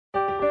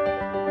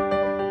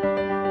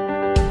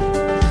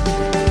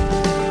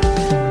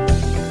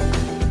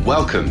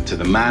Welcome to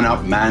the Man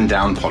Up, Man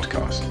Down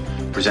podcast,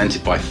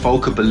 presented by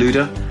Volker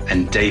Beluda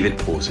and David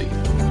Pawsey.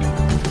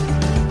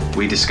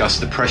 We discuss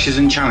the pressures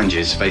and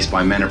challenges faced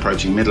by men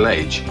approaching middle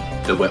age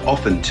that we're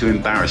often too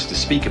embarrassed to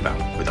speak about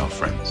with our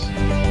friends.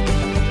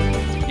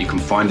 You can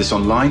find us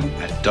online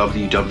at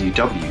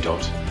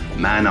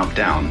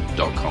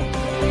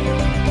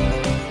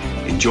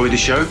www.manupdown.com. Enjoy the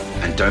show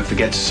and don't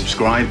forget to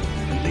subscribe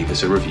and leave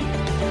us a review.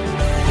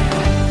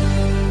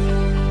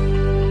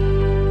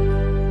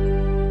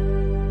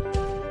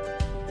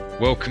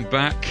 Welcome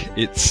back.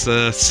 It's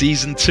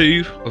season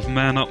 2 of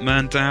Man Up,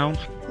 Man Down.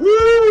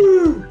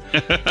 Woo!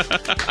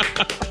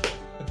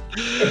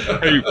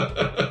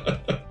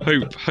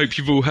 Hope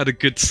you've all had a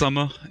good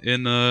summer.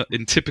 In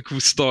typical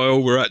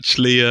style, we're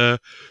actually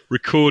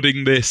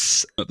recording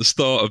this at the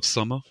start of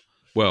summer.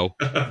 Well,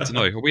 I don't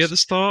know. Are we at the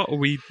start? Or are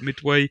we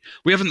midway?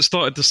 We haven't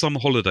started the summer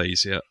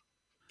holidays yet.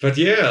 But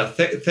yeah,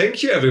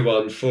 thank you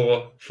everyone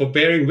for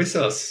bearing with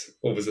us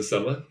over the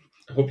summer.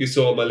 I hope you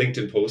saw my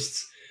LinkedIn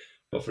posts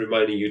of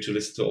reminding you to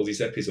listen to all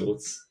these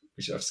episodes,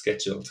 which I've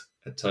scheduled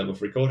at time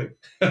of recording.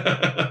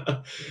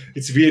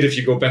 It's weird if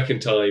you go back in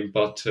time,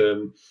 but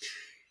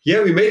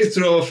yeah, we made it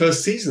through our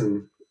first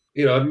season.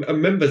 You know, I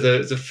remember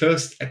the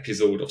first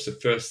episode of the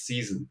first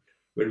season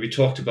when we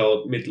talked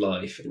about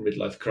midlife and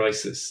midlife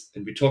crisis,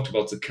 and we talked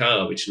about the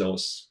car, which now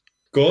is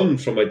gone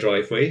from my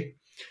driveway,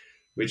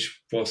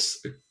 which was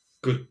a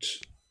good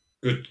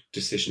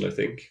decision, I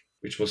think,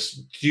 which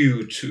was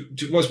due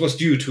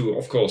to,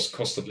 of course,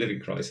 cost of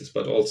living crisis,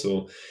 but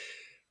also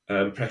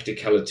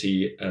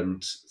practicality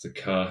and the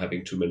car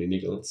having too many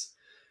niggles.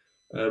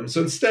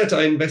 So instead,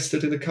 I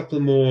invested in a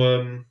couple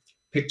more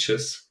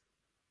pictures,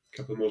 a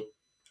couple more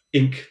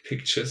ink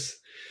pictures,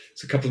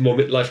 so a couple more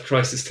midlife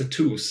crisis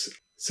tattoos.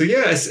 So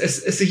yeah,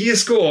 as the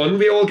years go on,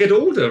 we all get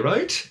older,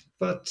 right?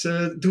 But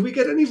do we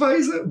get any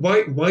wiser?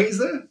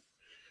 Wiser?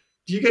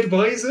 Do you get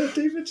wiser,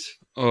 David?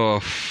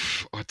 Oh,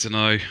 I don't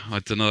know.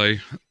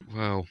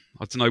 Well,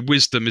 I don't know.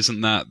 Wisdom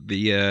isn't that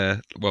the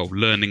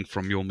learning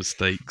from your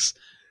mistakes?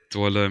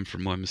 Do I learn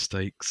from my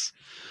mistakes?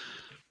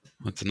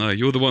 I don't know.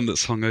 You're the one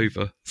that's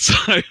hungover. So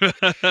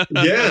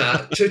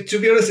yeah, to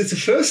be honest, it's the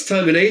first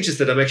time in ages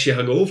that I'm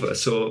actually hungover.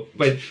 So,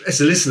 as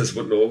the listeners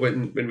would know,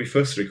 when we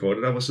first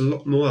recorded, I was a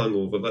lot more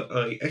hungover, but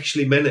I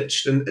actually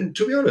managed. And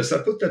to be honest, I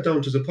put that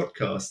down to the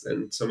podcast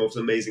and some of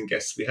the amazing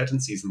guests we had in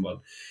season 1.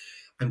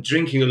 I'm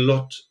drinking a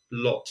lot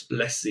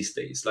less these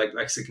days, like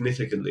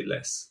significantly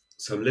less.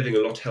 So I'm living a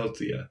lot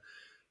healthier,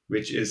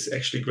 which is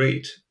actually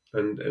great.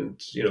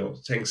 And you know,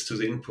 thanks to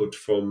the input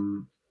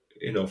from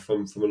a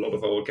lot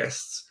of our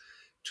guests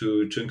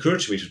to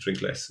encourage me to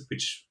drink less,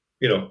 which,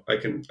 you know, I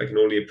can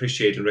only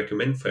appreciate and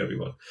recommend for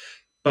everyone.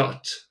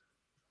 But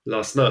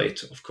last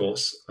night, of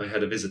course, I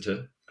had a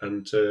visitor,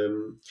 and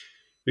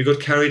we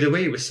got carried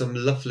away with some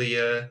lovely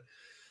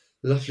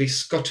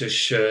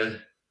Scottish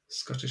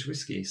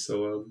whiskey.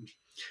 So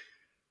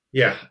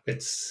yeah, I'm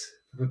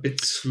a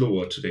bit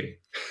slower today.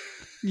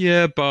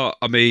 yeah, but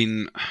I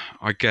mean,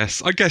 I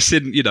guess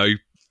in, you know,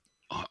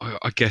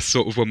 I guess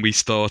sort of when we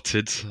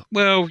started,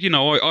 well, you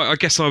know, I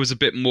guess I was a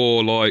bit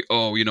more like,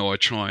 oh, you know, I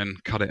try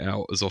and cut it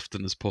out as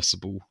often as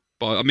possible.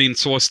 But I mean,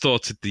 so I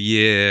started the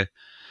year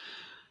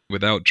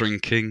without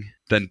drinking,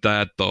 then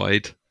Dad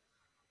died.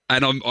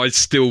 And I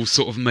still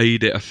sort of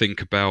made it, I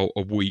think, about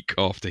a week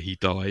after he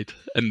died.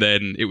 And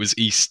then it was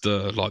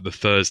Easter, like the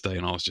Thursday,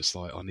 and I was just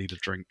like, I need a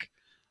drink.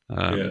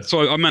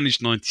 So I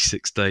managed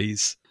 96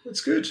 days.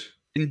 That's good.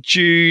 In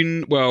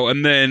June, well,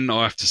 and then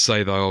I have to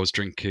say, though, I was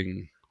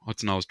drinking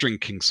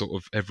sort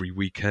of every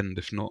weekend,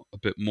 if not a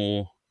bit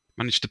more.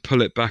 Managed to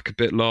pull it back a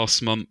bit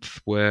last month,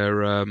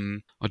 where I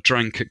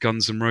drank at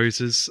Guns N'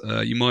 Roses.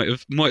 You might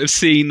have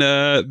seen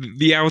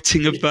the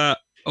outing of that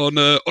on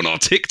our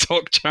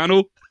TikTok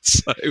channel.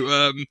 So,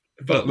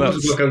 but what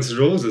about Guns N'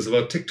 Roses?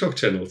 About TikTok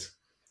channels?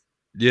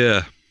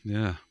 Yeah.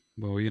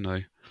 Well, you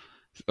know,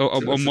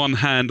 on one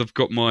hand, I've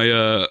got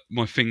my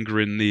finger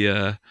in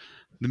the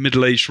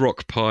middle-aged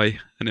rock pie,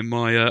 and in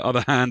my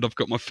other hand, I've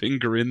got my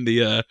finger in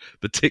the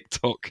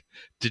TikTok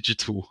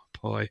digital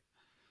pie.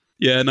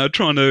 Yeah, no,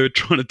 trying to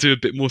do a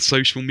bit more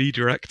social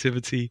media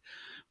activity,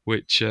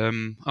 which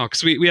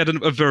because we had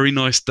a very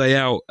nice day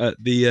out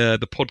at the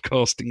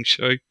podcasting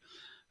show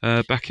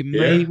back in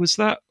May. Was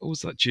that, or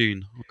was that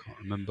June? I can't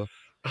remember.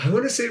 I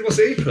want to say it was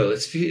April.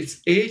 It's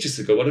ages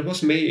ago, but it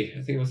was May.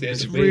 I think it was the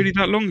end of May. Is it really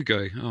that long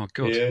ago? Oh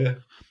God. Yeah.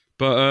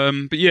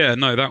 But yeah,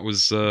 no, that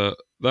was a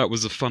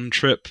fun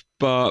trip.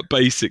 But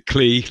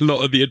basically, a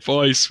lot of the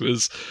advice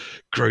was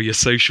grow your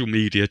social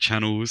media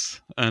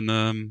channels,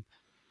 and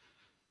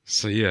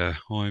so yeah,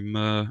 I'm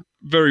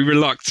very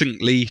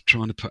reluctantly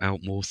trying to put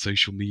out more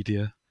social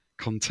media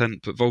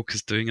content. But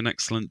Volker's doing an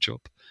excellent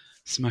job,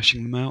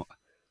 smashing them out.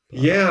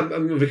 Yeah,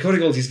 I'm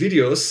recording all these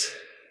videos,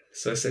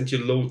 so I sent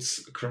you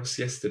loads across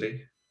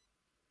yesterday.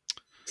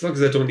 As long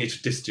as I don't need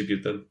to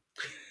distribute them.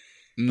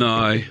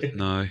 No.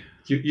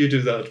 You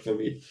do that for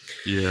me.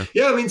 Yeah.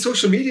 Yeah, I mean,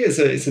 social media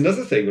is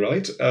another thing,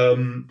 right?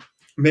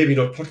 Maybe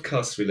not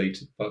podcast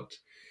related, but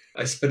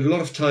I spent a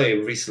lot of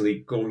time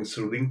recently going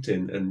through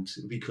LinkedIn and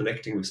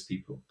reconnecting with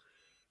people.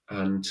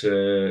 and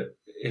a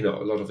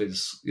lot of it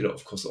is,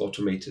 of course,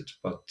 automated,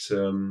 but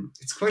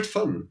it's quite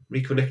fun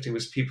reconnecting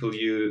with people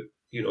you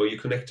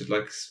connected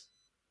like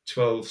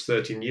 12,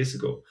 13 years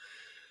ago.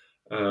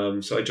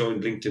 So I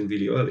joined LinkedIn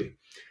really early,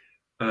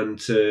 and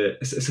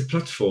as a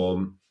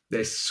platform,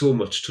 there's so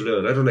much to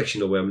learn. I don't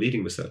actually know where I'm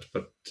leading with that,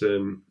 but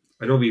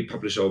I know we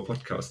publish our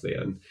podcast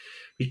there, and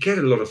we get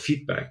a lot of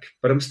feedback.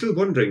 But I'm still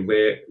wondering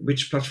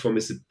which platform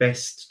is the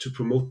best to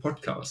promote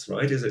podcasts,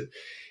 right? Is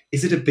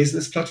it a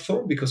business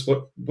platform? Because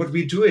what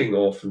we're doing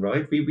often,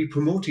 right? We're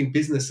promoting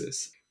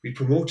businesses. We're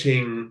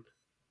promoting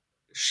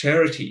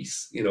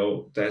charities,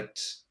 that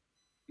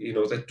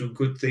do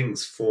good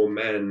things for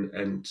men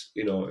and,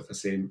 if I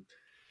say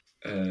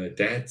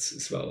dads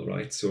as well,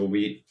 right? So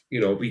we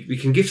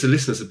can give the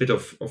listeners a bit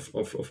of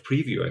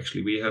preview.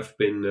 Actually, we have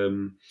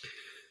been,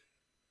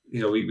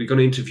 we're going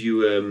to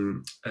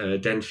interview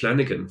Dan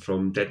Flanagan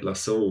from Dead La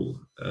Soul.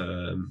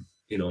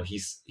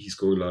 He's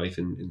going live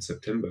in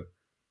September,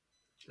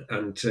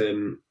 and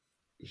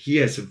he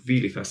has a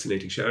really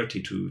fascinating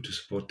charity to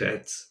support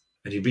dads.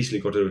 And he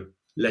recently got a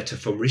letter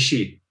from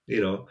Rishi,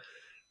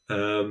 so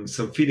I'm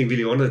feeling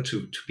really honored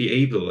to be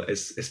able,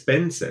 as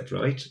Ben said,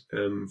 right,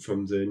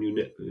 from the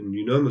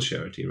New Normal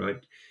charity,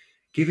 right,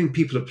 giving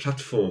people a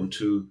platform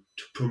to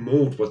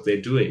promote what they're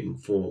doing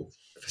for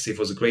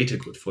the greater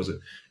good, for the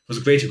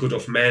greater good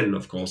of men,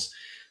 of course,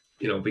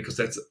 because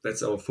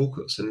that's our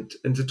focus. And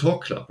the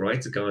Talk Club,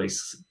 right, the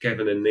guys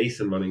Gavin and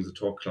Nathan running the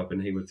Talk Club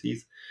in Hayward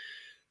Heath,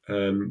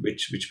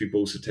 which we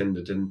both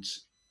attended, and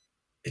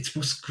it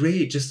was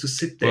great just to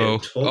sit there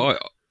and talk.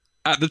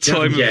 At the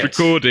time of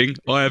recording,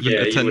 I haven't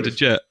attended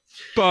yet.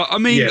 But I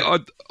mean, so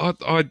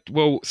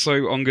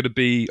I'm going to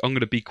be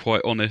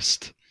quite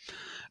honest.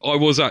 I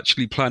was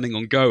actually planning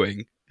on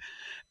going.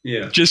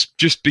 Yeah.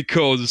 Just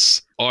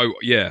because I've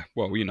got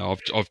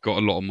a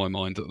lot on my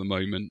mind at the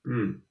moment.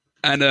 Mm.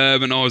 And I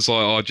was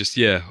like,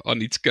 I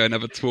need to go and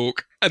have a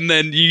talk. And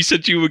then you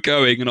said you were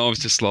going, and I was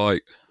just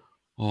like,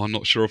 I'm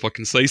not sure if I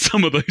can say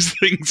some of those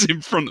things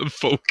in front of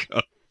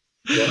Volker.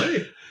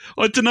 Why?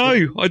 I don't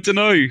know. What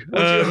are you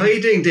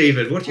hiding,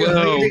 David? What are you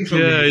hiding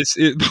from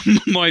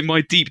me?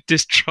 My deep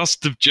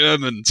distrust of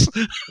Germans.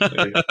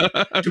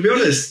 To be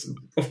honest,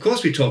 of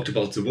course we talked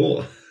about the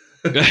war.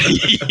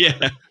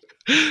 Yeah.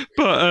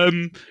 But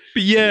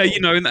yeah,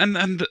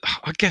 and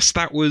I guess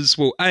that was,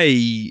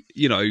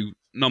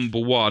 number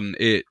one,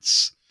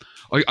 it's,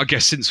 I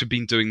guess since we've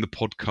been doing the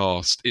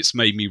podcast, it's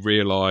made me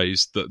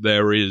realise that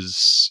there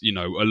is,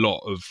 a lot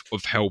of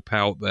help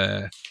out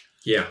there.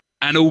 Yeah.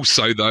 And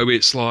also, though,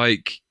 it's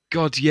like,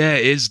 God, yeah,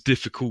 it is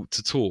difficult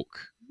to talk.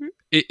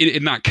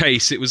 In that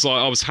case, it was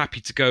like I was happy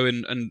to go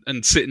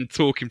and sit and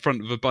talk in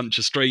front of a bunch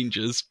of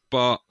strangers.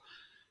 But,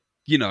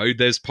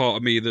 there's part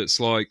of me that's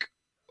like,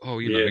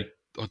 I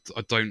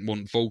don't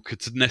want Volker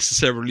to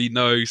necessarily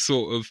know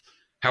sort of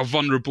how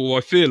vulnerable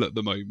I feel at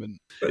the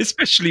moment.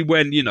 Especially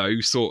when,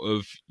 sort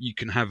of you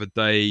can have a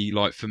day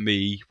like for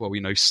me,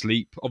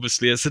 sleep.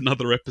 Obviously, as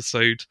another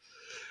episode.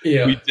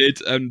 Yeah. We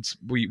did, and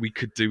we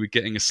could do with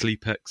getting a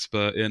sleep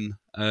expert in.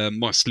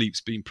 My sleep's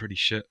been pretty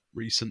shit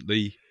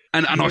recently,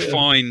 and I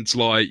find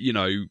like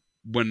I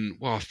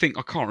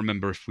can't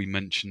remember if we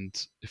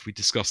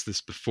discussed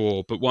this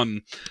before, but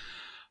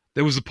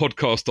there was a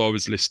podcast I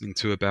was listening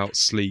to about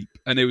sleep,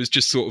 and it was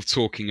just sort of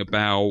talking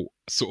about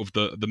sort of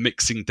the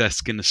mixing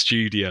desk in a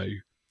studio,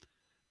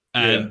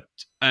 and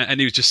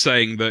he was just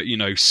saying that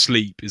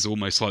sleep is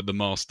almost like the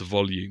master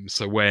volume.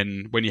 So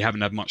when you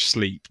haven't had much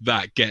sleep,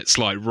 that gets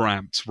like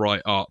ramped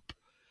right up.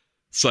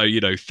 So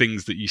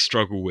things that you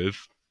struggle with,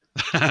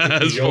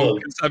 as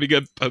Volker's having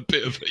a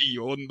bit of a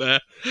yawn there,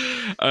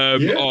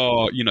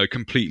 are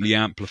completely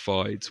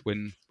amplified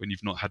when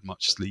you've not had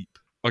much sleep.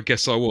 I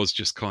guess I was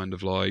just kind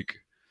of like,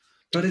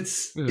 but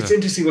it's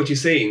interesting what you're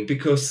saying,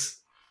 because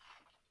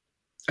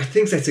I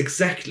think that's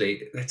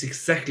exactly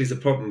the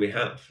problem we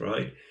have,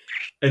 right?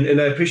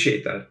 And I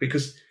appreciate that,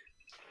 because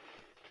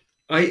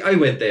I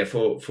went there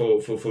for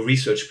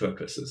research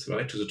purposes,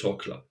 right, to the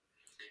Talk Club.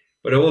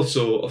 But I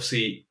also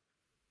obviously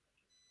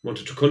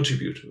wanted to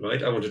contribute,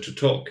 right? I wanted to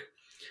talk.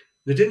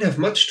 And I didn't have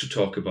much to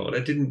talk about.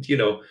 I didn't,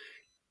 and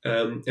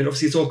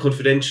obviously it's all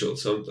confidential,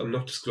 so I'm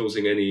not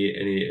disclosing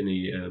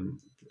anything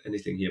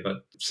here.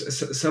 But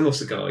some of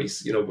the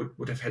guys,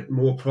 would have had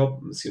more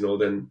problems,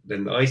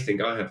 than I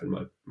think I have in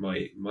my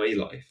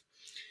life.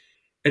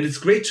 And it's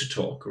great to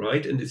talk,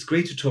 right? And it's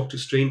great to talk to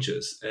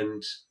strangers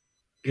and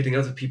getting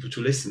other people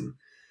to listen.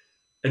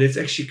 And it's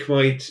actually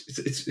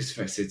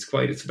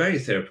it's very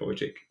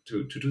therapeutic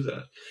to do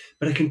that.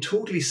 But I can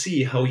totally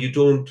see how you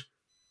don't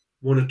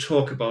want to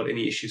talk about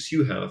any issues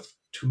you have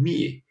to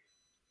me,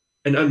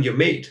 and I'm your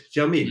mate.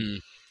 Do you know what I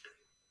mean?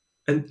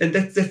 And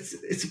that's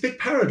it's a bit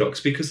paradox,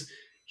 because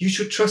you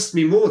should trust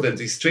me more than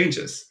these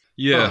strangers.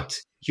 Yeah.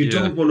 But you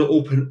don't want to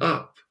open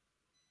up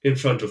in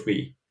front of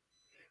me.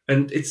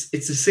 And it's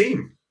the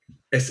same,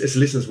 as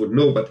listeners would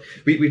know, but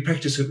we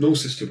practice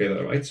hypnosis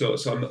together, right? So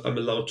I'm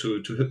allowed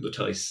to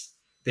hypnotize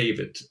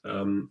David.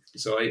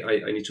 So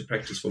I need to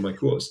practice for my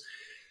course.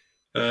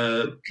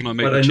 Can I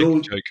make a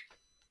chicken joke?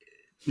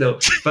 No,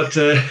 but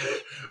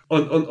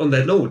on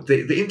that note,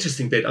 the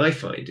interesting bit I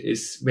find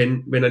is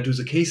when I do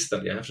the case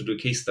study, I have to do a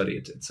case study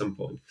at some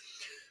point.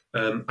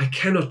 I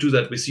cannot do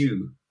that with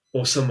you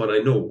or someone I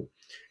know,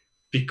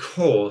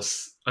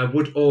 because I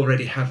would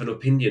already have an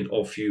opinion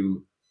of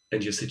you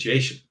and your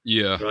situation.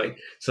 Yeah. Right.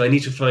 So I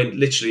need to find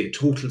literally a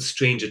total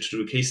stranger to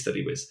do a case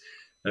study with.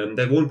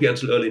 That won't be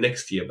until early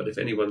next year. But if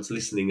anyone's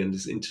listening and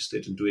is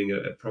interested in doing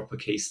a proper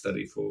case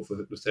study for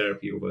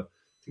hypnotherapy over,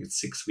 I think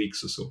it's 6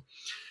 weeks or so,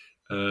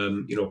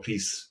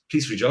 please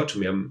reach out to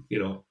me.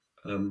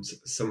 I'm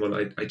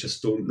someone I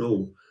just don't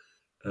know,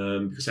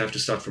 because I have to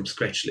start from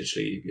scratch.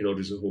 Literally,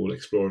 there's a whole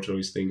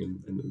exploratory thing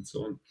and so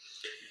on.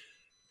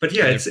 But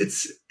yeah,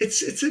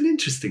 it's an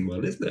interesting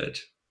one, isn't it?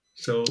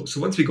 So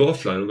once we go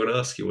offline, I'm going to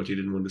ask you what you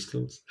didn't want to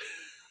disclose.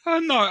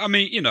 No, I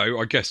mean,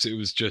 I guess it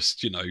was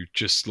just,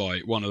 just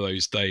like one of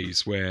those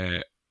days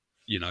where,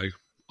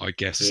 I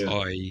guess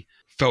I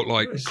felt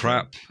like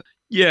crap.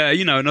 Yeah,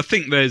 and I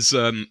think there's,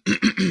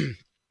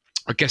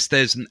 I guess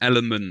there's an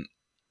element,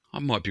 I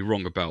might be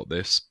wrong about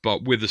this,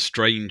 but with a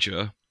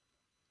stranger,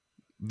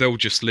 they'll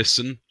just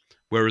listen.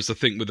 Whereas I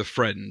think with a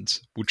friend,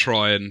 we'll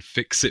try and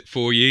fix it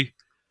for you.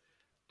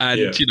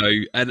 And,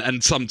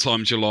 and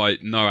sometimes you're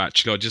like, no,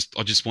 actually, I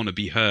just want to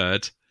be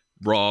heard,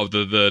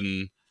 rather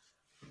than,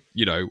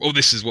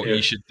 this is what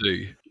you should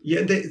do.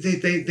 Yeah,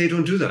 they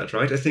don't do that,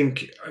 right? I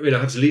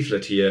have the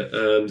leaflet here.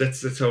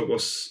 That's how it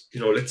was.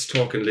 Let's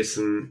talk and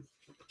listen.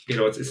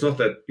 It's not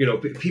that,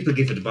 people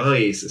give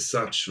advice as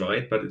such,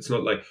 right? But it's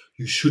not like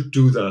you should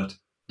do that,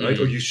 right?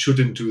 Or you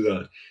shouldn't do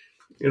that.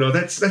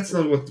 That's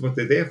not what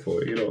they're there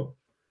for,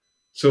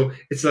 So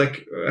it's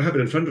like, I have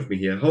it in front of me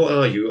here. How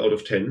are you out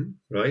of 10,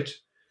 right?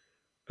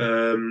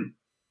 And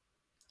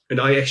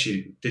I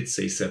actually did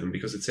say 7,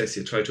 because it says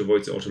here, try to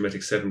avoid the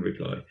automatic 7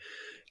 reply.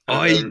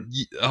 That's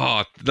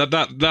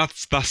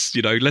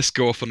let's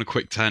go off on a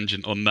quick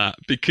tangent on that,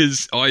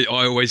 because I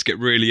always get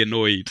really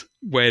annoyed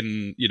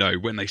when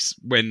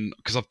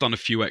because I've done a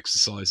few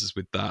exercises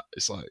with that.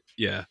 It's like,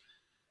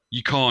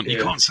 you can't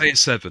say a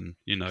 7,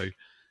 and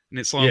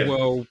it's like,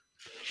 well,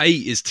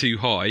 8 is too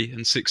high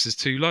and 6 is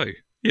too low,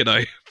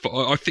 but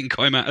I think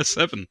I'm at a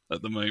 7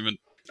 at the moment.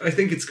 I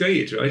think it's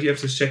great, right? You have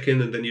to check in,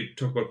 and then you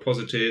talk about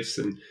positives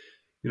and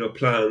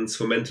plans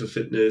for mental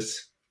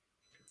fitness,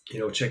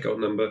 checkout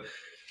number.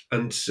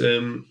 And, it's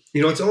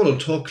all on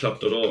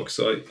talkclub.org.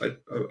 So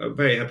I'm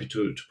very happy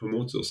to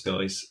promote those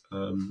guys,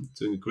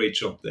 doing a great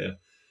job there.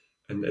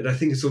 And I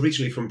think it's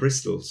originally from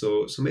Bristol.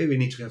 So maybe we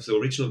need to have the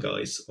original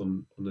guys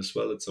on as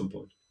well at some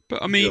point.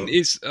 But I mean,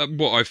 it's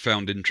what I've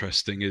found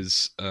interesting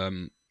is,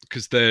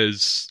 because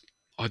there's,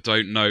 I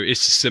don't know,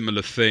 it's a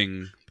similar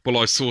thing. Well,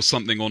 I saw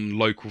something on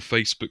local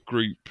Facebook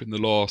group in the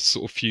last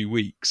sort of few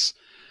weeks.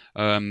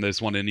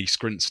 There's one in East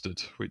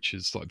Grinstead, which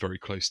is like very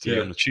close to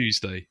you on a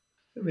Tuesday.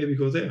 Maybe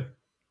go there.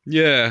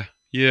 Yeah.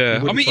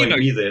 I mean,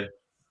 me there.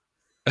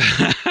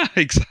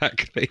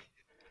 Exactly.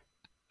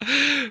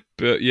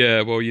 But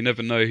well, you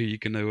never know who you're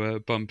going to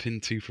bump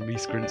into from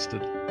East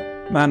Grinstead.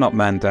 Man Up,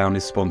 Man Down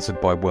is sponsored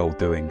by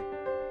Welldoing.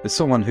 As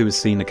someone who has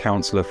seen a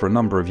counsellor for a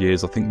number of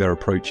years, I think their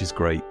approach is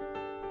great.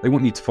 They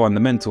want you to find the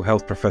mental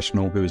health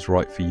professional who is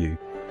right for you.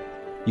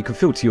 You can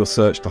filter your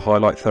search to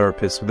highlight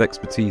therapists with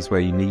expertise where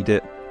you need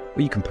it,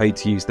 or you can pay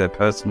to use their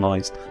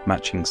personalised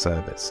matching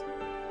service.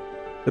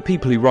 The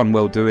people who run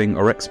Welldoing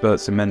are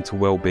experts in mental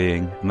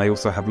well-being, and they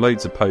also have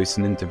loads of posts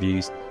and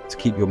interviews to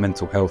keep your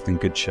mental health in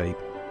good shape.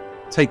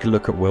 Take a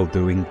look at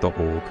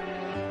welldoing.org.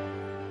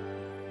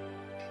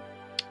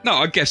 No,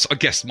 I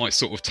guess my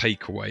sort of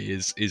takeaway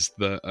is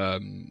that I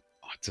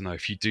don't know,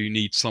 if you do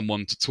need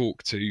someone to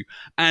talk to,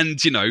 and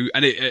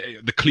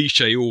the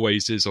cliche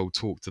always is, "I'll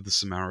talk to the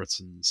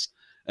Samaritans."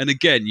 And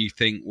again, you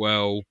think,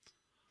 well,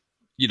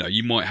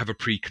 you might have a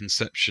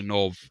preconception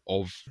of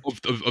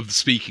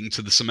speaking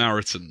to the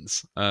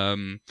Samaritans.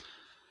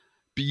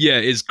 But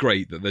it's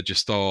great that there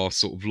just are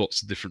sort of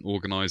lots of different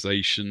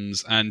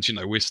organisations, and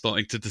we're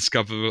starting to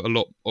discover a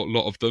lot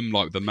of them,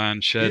 like the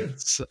Man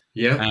Sheds.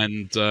 Yeah.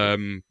 And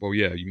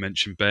you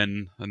mentioned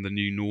Ben and the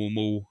New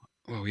Normal.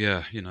 Well,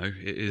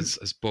 it is,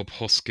 as Bob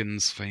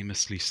Hoskins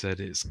famously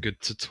said, it's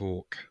good to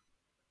talk.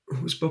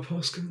 Who's Bob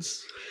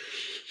Hoskins?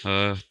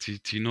 Do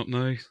you not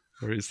know?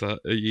 Or is that,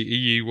 are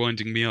you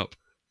winding me up?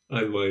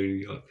 I'm winding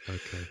you up.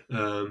 Okay.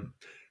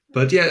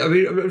 But I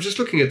mean, I'm just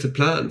looking at the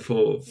plan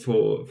for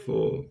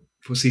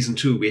season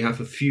 2. We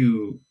have a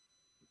few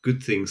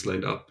good things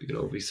lined up.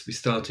 We're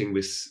starting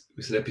with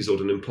an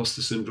episode on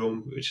imposter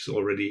syndrome, which is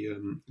already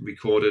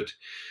recorded.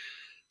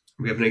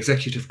 We have an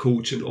executive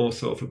coach and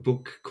author of a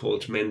book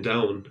called Men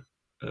Down,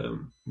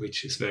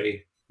 which is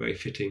very, very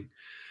fitting.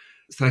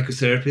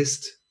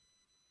 Psychotherapist,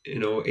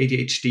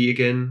 ADHD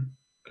again.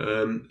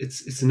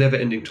 It's a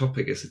never-ending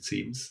topic, as it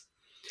seems.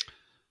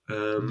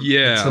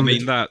 That's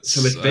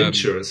some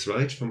adventurous,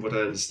 right? From what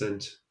I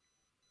understand.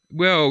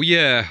 Well,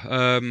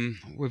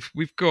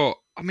 we've got.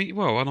 I mean,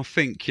 and I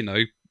think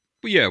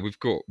we've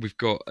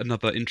got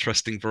another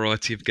interesting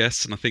variety of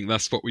guests, and I think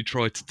that's what we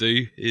try to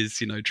do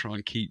is try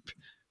and keep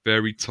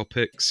varied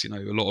topics. A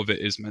lot of it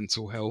is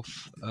mental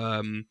health.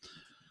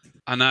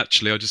 And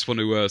actually, I just want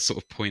to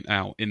sort of point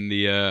out in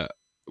the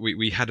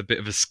we had a bit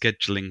of a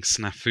scheduling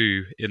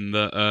snafu in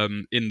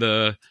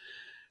the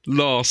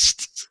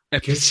last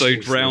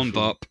episode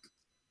roundup.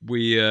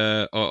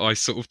 I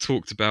sort of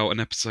talked about an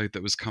episode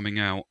that was coming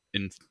out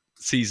in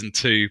season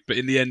 2, but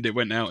in the end it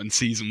went out in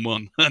season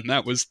 1, and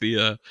that was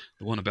the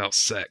one about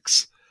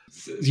sex.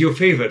 Your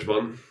favourite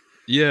one?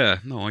 Yeah,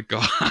 no, I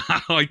got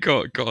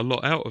a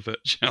lot out of it,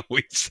 shall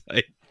we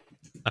say?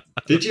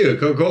 Did you?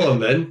 Go on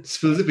then.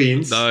 Spill the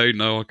beans.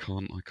 No, I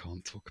can't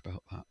talk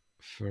about that.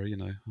 For I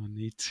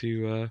need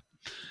to.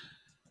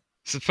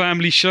 It's a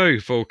family show,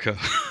 Volker.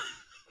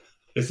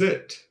 Is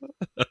it?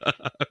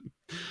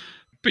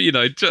 But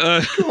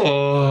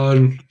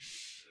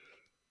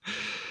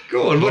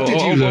Go on. What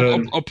did you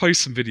learn? I'll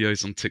post some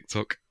videos on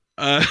TikTok.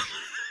 Don't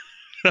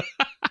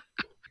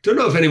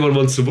know if anyone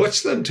wants to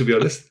watch them, to be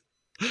honest.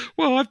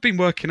 Well, I've been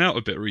working out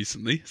a bit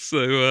recently,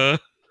 so.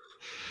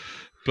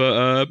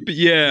 But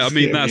yeah, I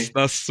mean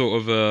that's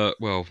sort of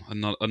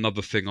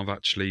another thing I've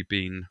actually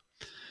been.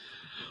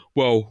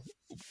 Well,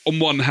 on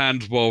one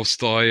hand,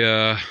 whilst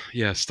I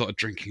started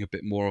drinking a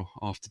bit more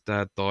after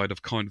Dad died,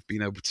 I've kind of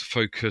been able to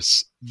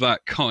focus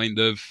that kind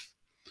of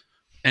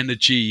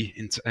energy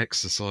into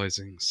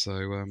exercising.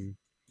 So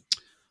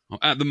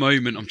at the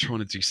moment, I'm trying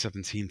to do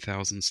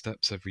 17,000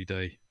 steps every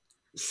day.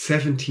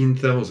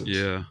 17,000.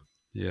 Yeah.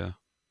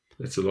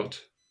 That's a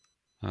lot.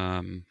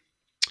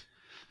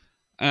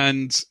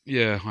 And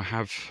yeah, I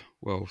have.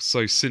 Well,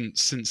 so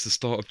since the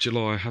start of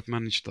July, I have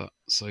managed that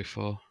so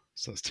far.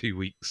 So that's 2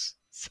 weeks.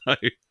 So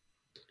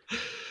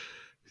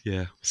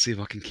yeah, see if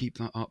I can keep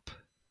that up.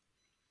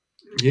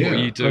 Yeah. What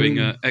are you doing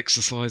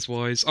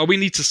exercise-wise? Oh, we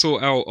need to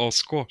sort out our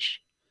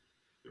squash.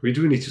 We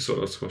do need to sort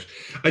out squash.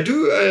 I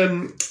do.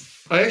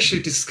 I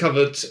actually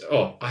discovered.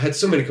 I had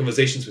so many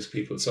conversations with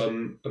people, so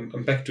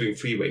I'm back doing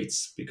free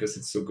weights because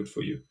it's so good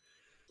for you.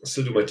 I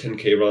still do my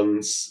 10K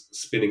runs,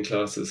 spinning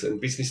classes,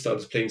 and recently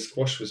started playing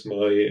squash with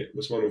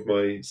one of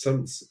my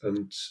sons,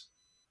 and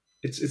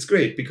it's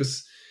great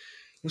because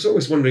I was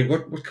always wondering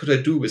what could I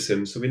do with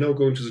him. So we're now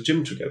going to the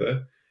gym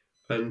together,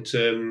 and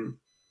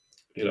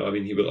he will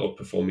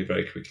outperform me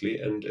very quickly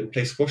and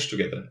play squash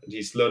together, and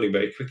he's learning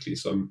very quickly.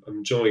 So I'm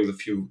enjoying the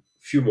few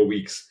more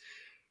weeks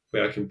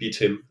where I can beat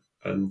him,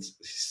 and he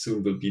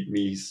soon will beat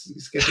me.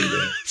 He's getting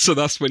there. So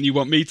that's when you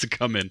want me to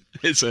come in,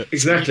 is it?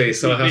 Exactly.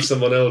 So I have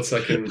someone else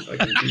I can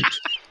beat.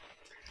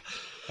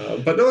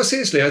 But no,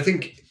 seriously, I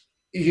think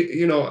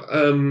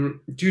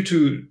due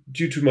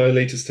to my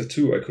latest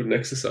tattoo, I couldn't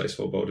exercise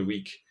for about a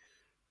week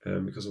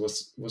because it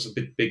was a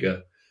bit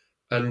bigger,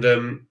 and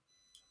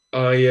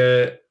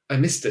I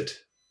missed it.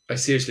 I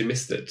seriously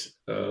missed it.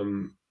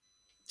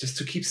 Just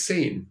to keep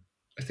sane,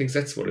 I think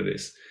that's what it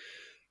is.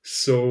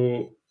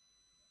 So.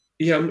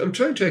 Yeah, I'm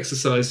trying to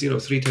exercise,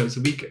 3 times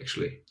a week.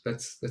 Actually,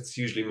 that's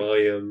usually my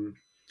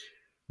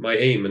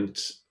aim, and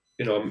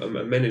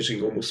I'm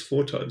managing almost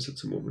 4 times at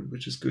the moment,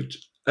 which is good.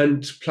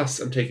 And plus,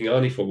 I'm taking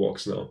Arnie for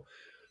walks now,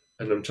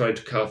 and I'm trying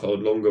to carve out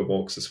longer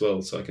walks as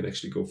well, so I can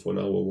actually go for an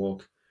hour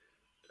walk.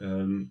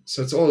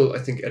 So it's all, I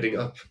think, adding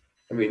up.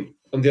 I mean,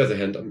 on the other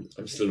hand,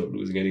 I'm still not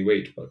losing any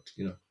weight, but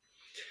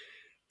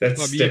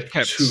that's step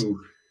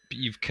 2.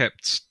 You've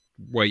kept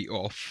weight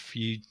off,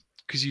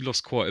 because you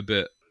lost quite a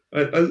bit.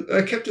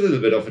 I kept a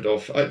little bit of it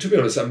off. To be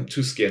honest, I'm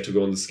too scared to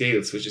go on the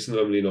scales, which is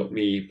normally not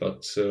me.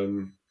 But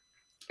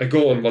I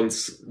go on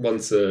once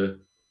a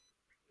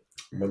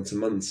month.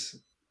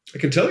 I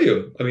can tell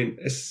you. I mean,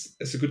 as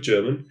a good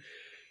German,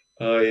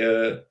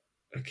 I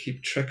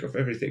keep track of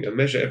everything. I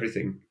measure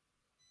everything,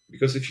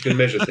 because if you can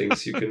measure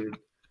things, you can.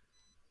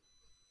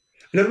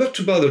 And I'm not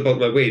too bothered about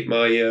my weight.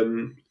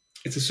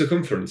 It's a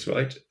circumference,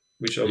 right?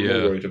 Which I'm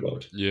more worried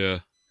about. Yeah.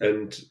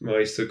 And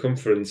my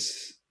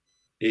circumference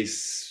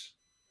is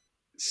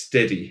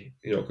steady.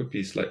 Could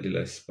be slightly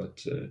less,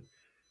 but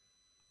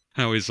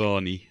how is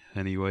Arnie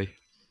anyway?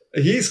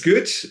 He's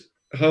good.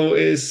 How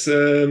is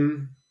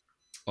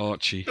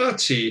Archie?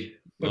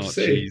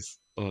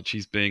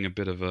 Archie's being a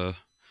bit of a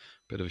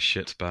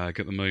shit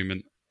bag at the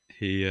moment.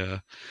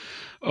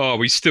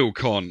 We still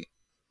can't.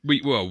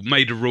 We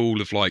made a rule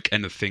of like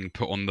anything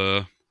put on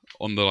the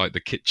like the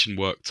kitchen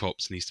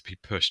worktops needs to be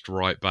pushed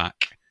right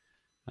back,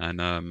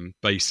 and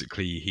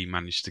basically he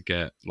managed to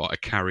get like a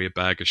carrier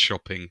bag of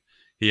shopping.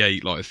 He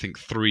ate like I think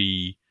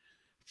three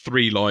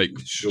like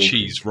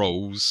cheese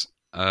rolls,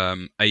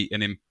 ate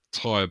an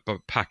entire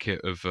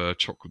packet of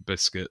chocolate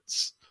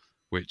biscuits,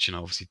 which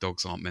obviously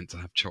dogs aren't meant to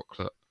have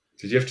chocolate.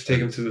 Did you have to take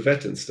him to the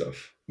vet and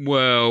stuff?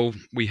 Well,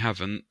 we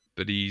haven't,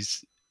 but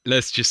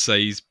let's just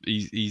say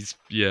he's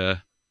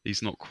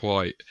not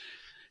quite.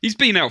 He's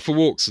been out for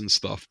walks and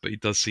stuff, but he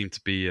does seem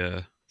to be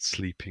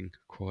sleeping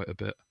quite a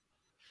bit.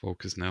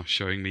 Volker's now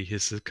showing me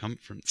his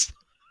circumference.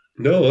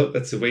 No,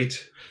 that's the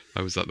weight.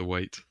 Oh, was that the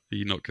weight? Are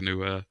you not going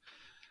to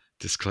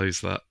disclose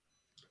that?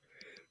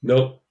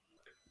 No,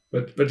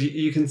 but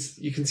you can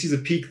see the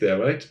peak there,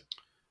 right? It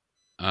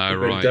right.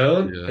 went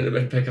down and it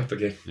went back up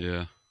again.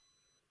 Yeah.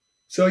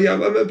 So yeah,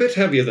 I'm a bit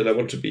heavier than I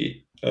want to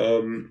be.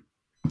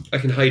 I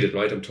can hide it,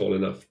 right? I'm tall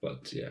enough,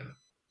 but yeah,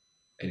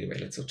 anyway,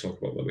 let's not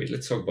talk about my weight.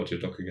 Let's talk about your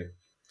dog again.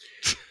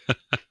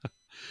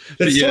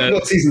 Let's talk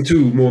about season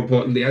 2. More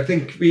importantly, I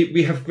think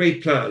we have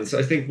great plans.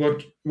 I think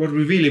what we're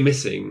really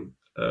missing,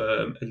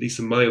 at least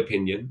in my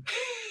opinion,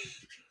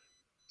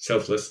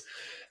 selfless.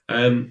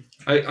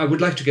 I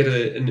would like to get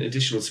an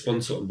additional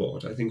sponsor on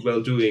board. I think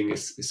Well-Doing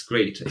is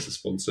great as a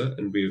sponsor,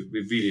 and we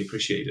really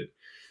appreciate it.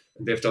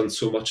 And they've done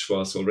so much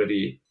for us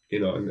already,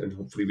 and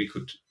hopefully we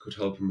could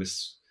help them with,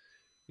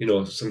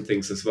 some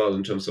things as well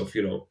in terms of,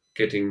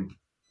 getting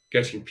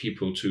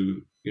people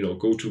to,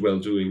 go to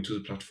Well-Doing, to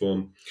the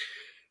platform,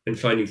 and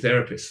finding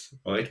therapists,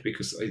 right?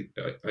 Because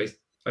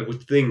I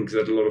would think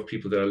that a lot of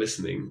people that are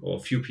listening, or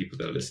a few people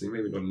that are listening,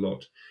 maybe not a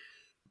lot,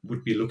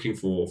 would be looking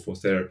for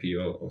therapy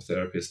or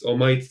therapist, or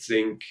might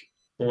think,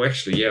 oh,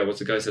 actually, yeah, what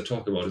the guys are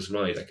talking about is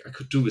right. I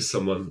could do with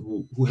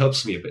someone who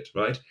helps me a bit,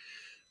 right?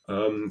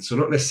 So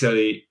not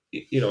necessarily,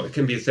 it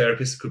can be a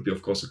therapist. It could be,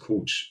 of course, a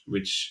coach,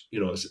 which,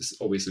 is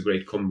always a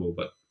great combo,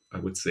 but I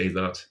would say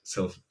that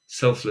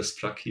selfless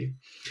plug here.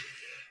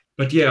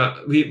 But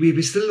yeah,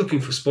 we're still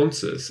looking for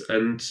sponsors,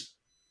 and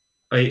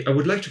I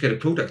would like to get a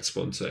product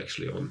sponsor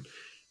actually on.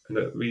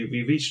 And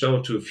we reached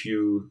out to a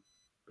few,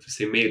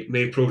 say,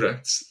 male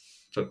products,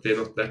 but they're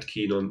not that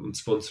keen on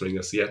sponsoring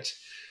us yet.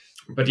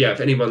 But yeah, if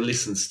anyone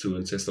listens to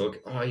and says,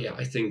 like, oh yeah,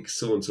 I think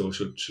so-and-so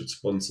should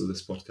sponsor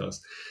this podcast,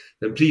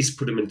 then please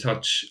put them in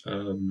touch,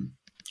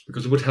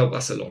 because it would help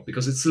us a lot,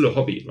 because it's still a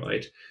hobby,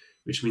 right?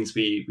 Which means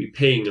we're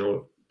paying it,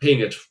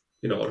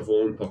 out of our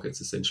own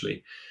pockets,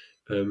 essentially.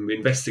 We're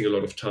investing a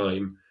lot of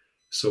time.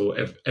 So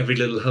every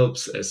little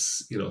helps,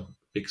 as,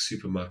 big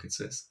supermarket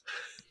says.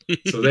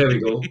 So there we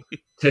go.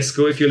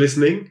 Tesco, if you're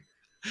listening,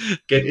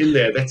 get in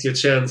there. That's your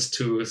chance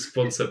to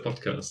sponsor a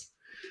podcast.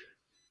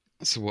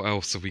 So what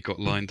else have we got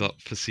lined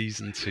up for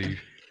season 2?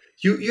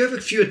 You have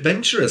a few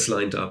adventurers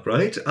lined up,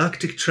 right?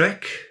 Arctic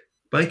Trek,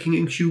 biking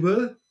in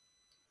Cuba.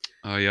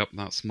 Oh, yep,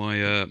 that's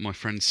my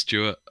friend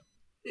Stuart.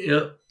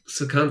 Yeah,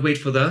 so can't wait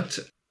for that.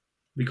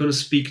 We're going to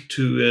speak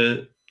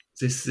to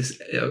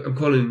this. I'm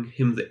calling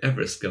him the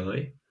Everest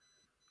guy.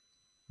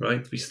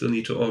 Right, we still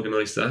need to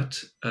organise that,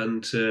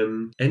 and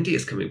Andy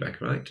is coming back,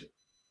 right?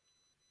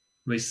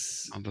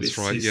 That's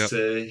right. Yeah,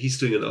 he's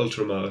doing an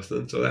ultra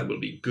marathon, so that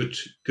will be good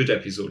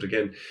episode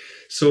again.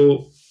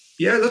 So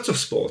yeah, lots of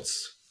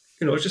sports.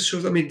 It just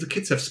shows. I mean, the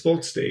kids have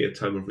sports day at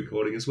time of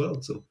recording as well,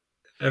 so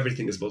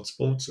everything is about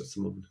sports at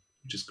the moment,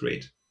 which is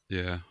great.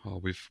 Yeah. Oh,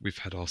 we've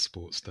had our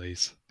sports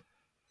days.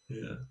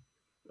 Yeah.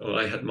 Oh,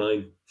 I had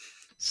mine.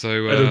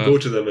 So I don't go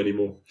to them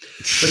anymore.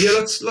 But yeah,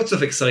 lots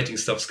of exciting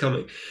stuff's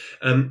coming.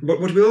 But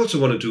what we also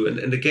want to do,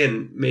 and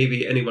again,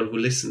 maybe anyone who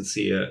listens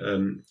here,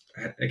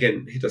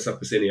 again, hit us up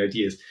with any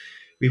ideas.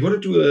 We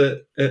want to do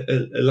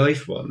a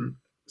live one.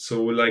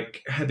 So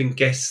like having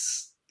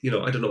guests, I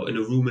don't know, in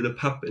a room in a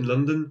pub in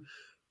London,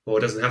 or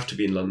it doesn't have to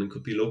be in London,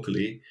 could be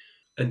locally,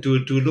 and do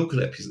a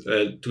local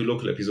episode,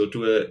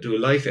 do a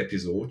live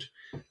episode.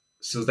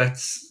 So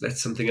that's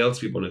something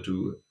else we want to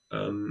do.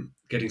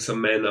 Getting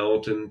some men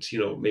out and,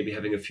 maybe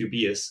having a few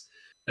beers.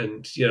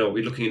 And,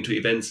 we're looking into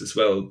events as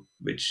well,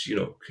 which,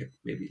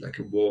 maybe like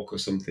a walk or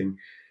something.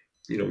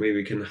 Maybe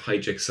we can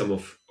hijack some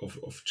of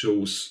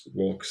Joe's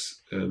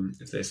walks,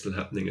 if they're still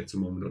happening at the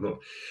moment or not.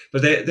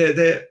 But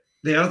there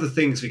are other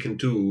things we can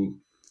do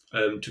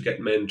to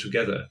get men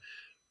together.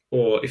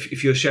 Or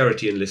if you're a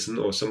charity and listen,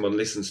 or someone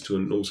listens to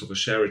and knows of a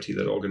charity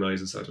that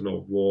organizes, I don't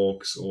know,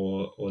 walks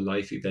or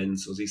live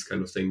events or these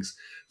kind of things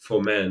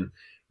for men,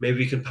 maybe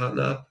we can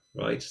partner up.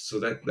 Right, so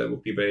that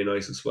would be very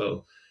nice as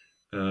well.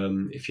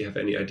 If you have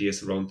any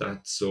ideas around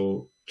that,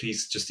 so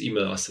please just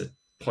email us at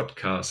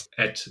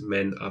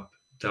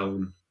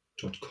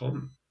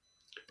podcast@menupdown.com.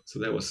 So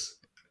that was,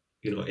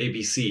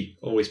 ABC,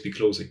 always be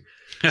closing.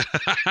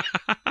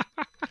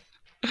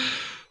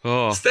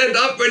 Oh. Stand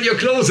up when you're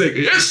closing.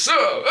 Yes,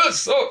 sir. Yes,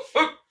 sir.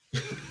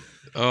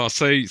 Oh,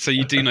 so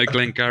you do know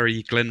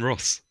Glenn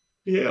Ross?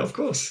 Yeah, of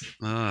course.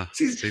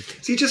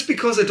 See, just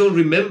because I don't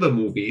remember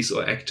movies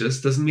or actors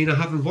doesn't mean I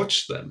haven't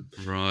watched them.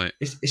 Right.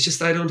 It's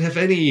just I don't have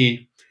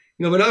any.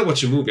 When I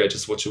watch a movie, I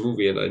just watch a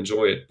movie and I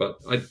enjoy it. But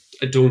I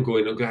don't go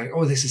in and go,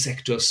 oh, this is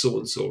actor so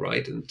and so,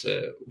 right? And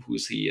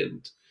who's he?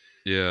 And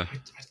yeah,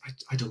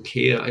 I don't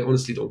care. I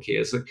honestly don't care.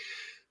 It's like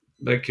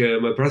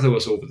my brother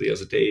was over the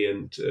other day,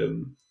 and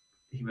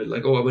he went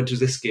like, oh, I went to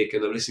this gig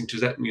and I'm listening to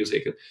that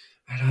music, and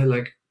I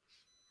like.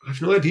 I have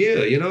no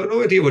idea,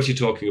 no idea what you're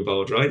talking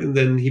about, right? And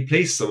then he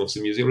plays some of the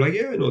music. I'm like,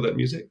 yeah, I know that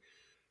music.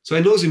 So I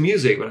know the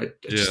music, but I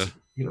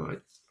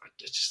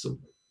just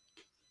don't,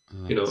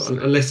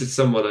 unless it's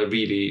someone I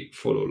really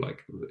follow,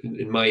 like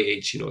in my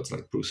age, it's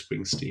like Bruce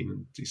Springsteen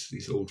and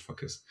these old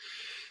fuckers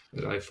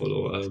that I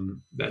follow.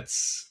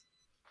 That's,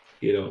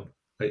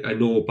 I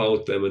know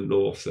about them and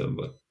know of them,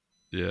 but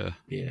yeah,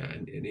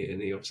 and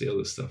any of the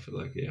other stuff,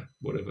 like, yeah,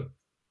 whatever.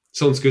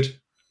 Sounds good.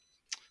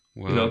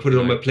 Well, I put it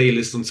on my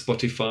playlist on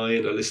Spotify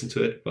and I listen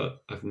to it,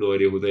 but I have no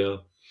idea who they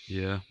are.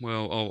 Yeah,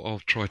 well,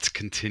 I'll try to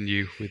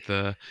continue with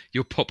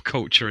your pop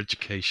culture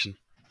education.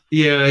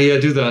 Yeah,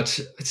 do that.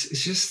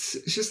 It's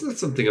just not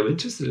something I'm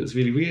interested in. It's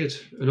really weird.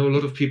 I know a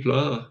lot of people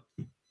are.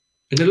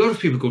 And a lot of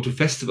people go to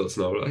festivals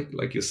now, right?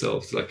 Like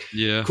yourselves. Like,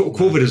 Yeah.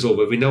 COVID is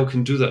over. We now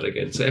can do that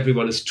again. So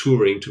everyone is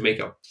touring to make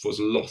up for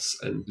the loss,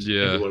 and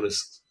Yeah. everyone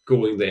is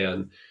going there.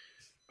 And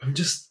I'm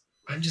just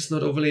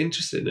not overly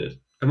interested in it.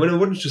 And when I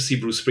wanted to see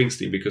Bruce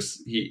Springsteen,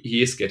 because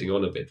he is getting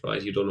on a bit,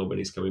 right? You don't know when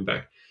he's coming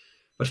back.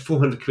 But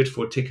 400 quid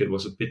for a ticket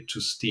was a bit too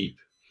steep.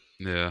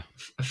 Yeah.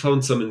 I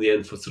found some in the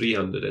end for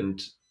 300,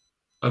 and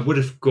I would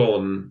have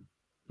gone,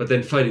 but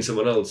then finding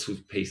someone else who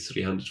pays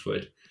 300 for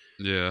it.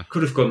 Yeah.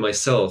 Could have gone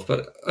myself,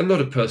 but I'm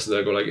not a person that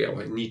I go like,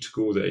 I need to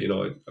go there.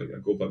 I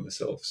go by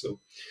myself.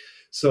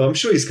 So I'm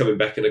sure he's coming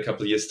back in a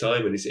couple of years'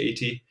 time, and he's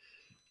 80.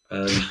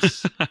 And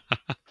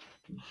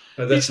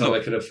by that time, I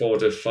can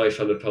afford a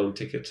 £500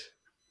 ticket.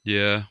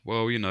 Yeah.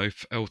 Well,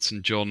 if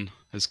Elton John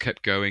has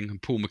kept going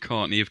and Paul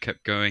McCartney have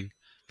kept going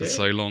for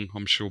so long,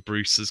 I'm sure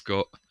Bruce has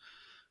got a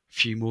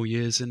few more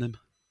years in him.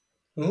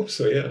 I hope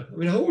so, yeah. I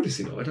mean, how old is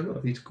he now? I don't know.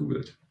 I need to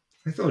Google it.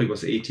 I thought he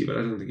was 80, but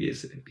I don't think he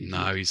is 80.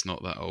 No, he's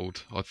not that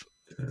old. But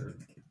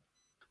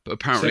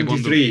apparently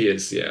 73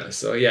 years, yeah.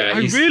 So, yeah.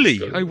 Oh,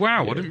 really? Oh,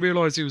 wow. Yeah. I didn't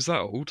realise he was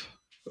that old.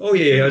 Oh,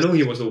 yeah. I know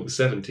he was over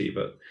 70,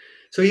 but...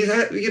 So,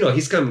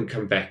 he's going to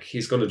come back.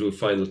 He's going to do a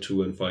final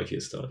tour in 5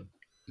 years' time.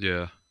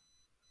 Yeah.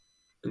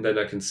 And then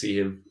I can see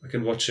him. I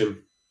can watch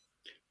him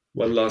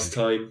one last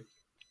time.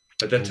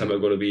 At that time, I'm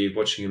going to be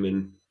watching him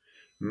in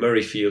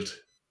Murrayfield.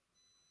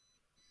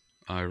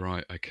 Oh,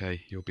 right.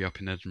 Okay. You'll be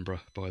up in Edinburgh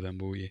by then,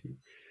 will you?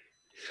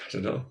 I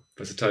don't know.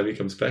 By the time he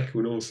comes back,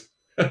 who knows?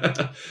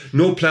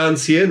 No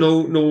plans here.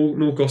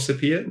 No gossip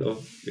here. No,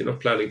 we're not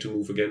planning to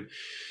move again.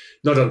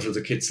 Not until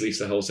the kids leave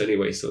the house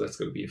anyway. So that's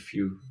going to be a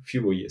few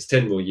more years,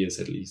 10 more years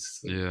at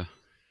least. So, yeah.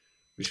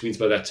 Which means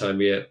by that time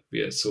we are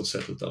so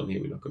settled down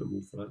here, we're not going to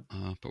move, right?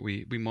 But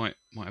we might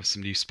have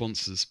some new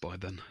sponsors by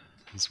then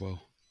as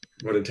well.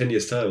 What, in 10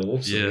 years' time? I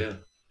hope so,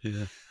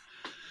 yeah.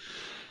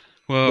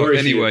 Well,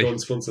 anyway.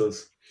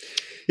 Sponsors.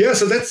 Yeah,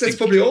 so that's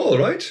probably all,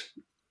 right?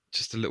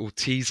 Just a little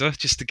teaser,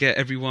 just to get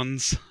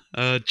everyone's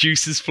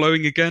juices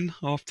flowing again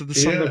after the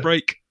summer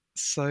break.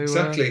 So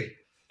exactly.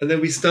 And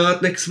then we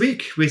start next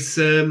week with,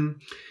 I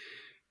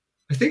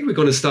think we're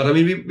going to start, I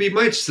mean, we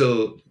might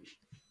still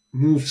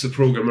move the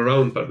program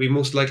around, but we're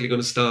most likely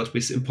going to start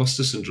with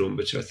Imposter Syndrome,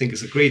 which I think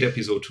is a great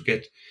episode to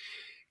get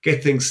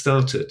things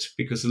started,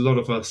 because a lot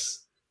of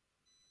us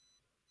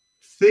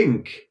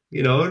think,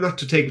 not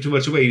to take too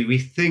much away, we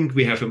think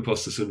we have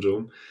Imposter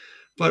Syndrome.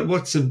 But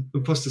what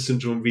imposter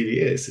syndrome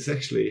really is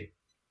actually,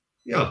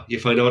 you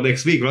find out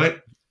next week, right?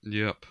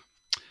 Yep.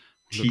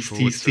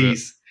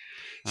 Tease.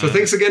 So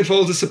thanks again for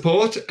all the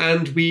support,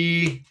 and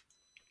we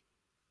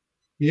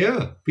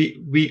hear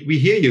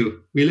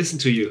you, we listen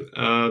to you.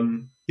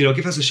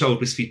 Give us a shout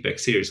with feedback.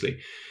 Seriously,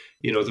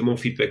 the more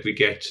feedback we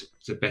get,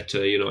 the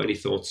better. Any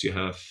thoughts you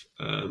have,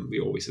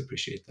 we always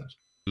appreciate that.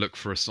 Look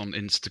for us on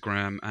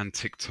Instagram and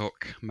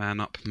TikTok.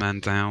 Man Up, Man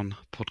Down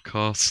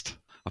podcast.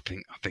 I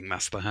think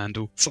that's the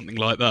handle, something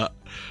like that.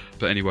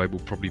 But anyway, we'll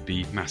probably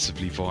be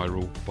massively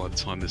viral by the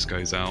time this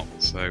goes out,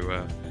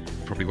 so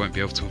probably won't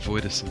be able to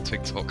avoid us on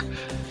TikTok.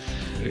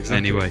 Exactly.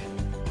 Anyway,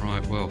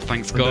 right, well,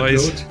 thanks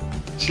guys.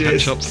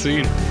 Cheers. Catch up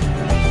soon.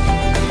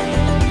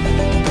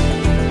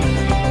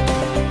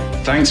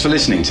 Thanks for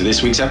listening to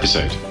this week's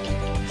episode.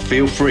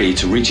 Feel free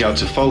to reach out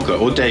to Volker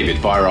or David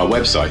via our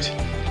website,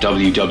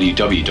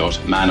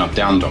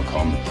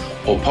 www.manupdown.com,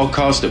 or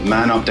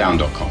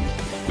podcast@manupdown.com.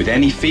 with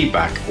any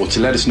feedback or to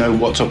let us know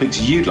what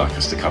topics you'd like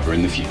us to cover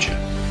in the future.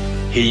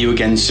 Hear you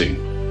again soon.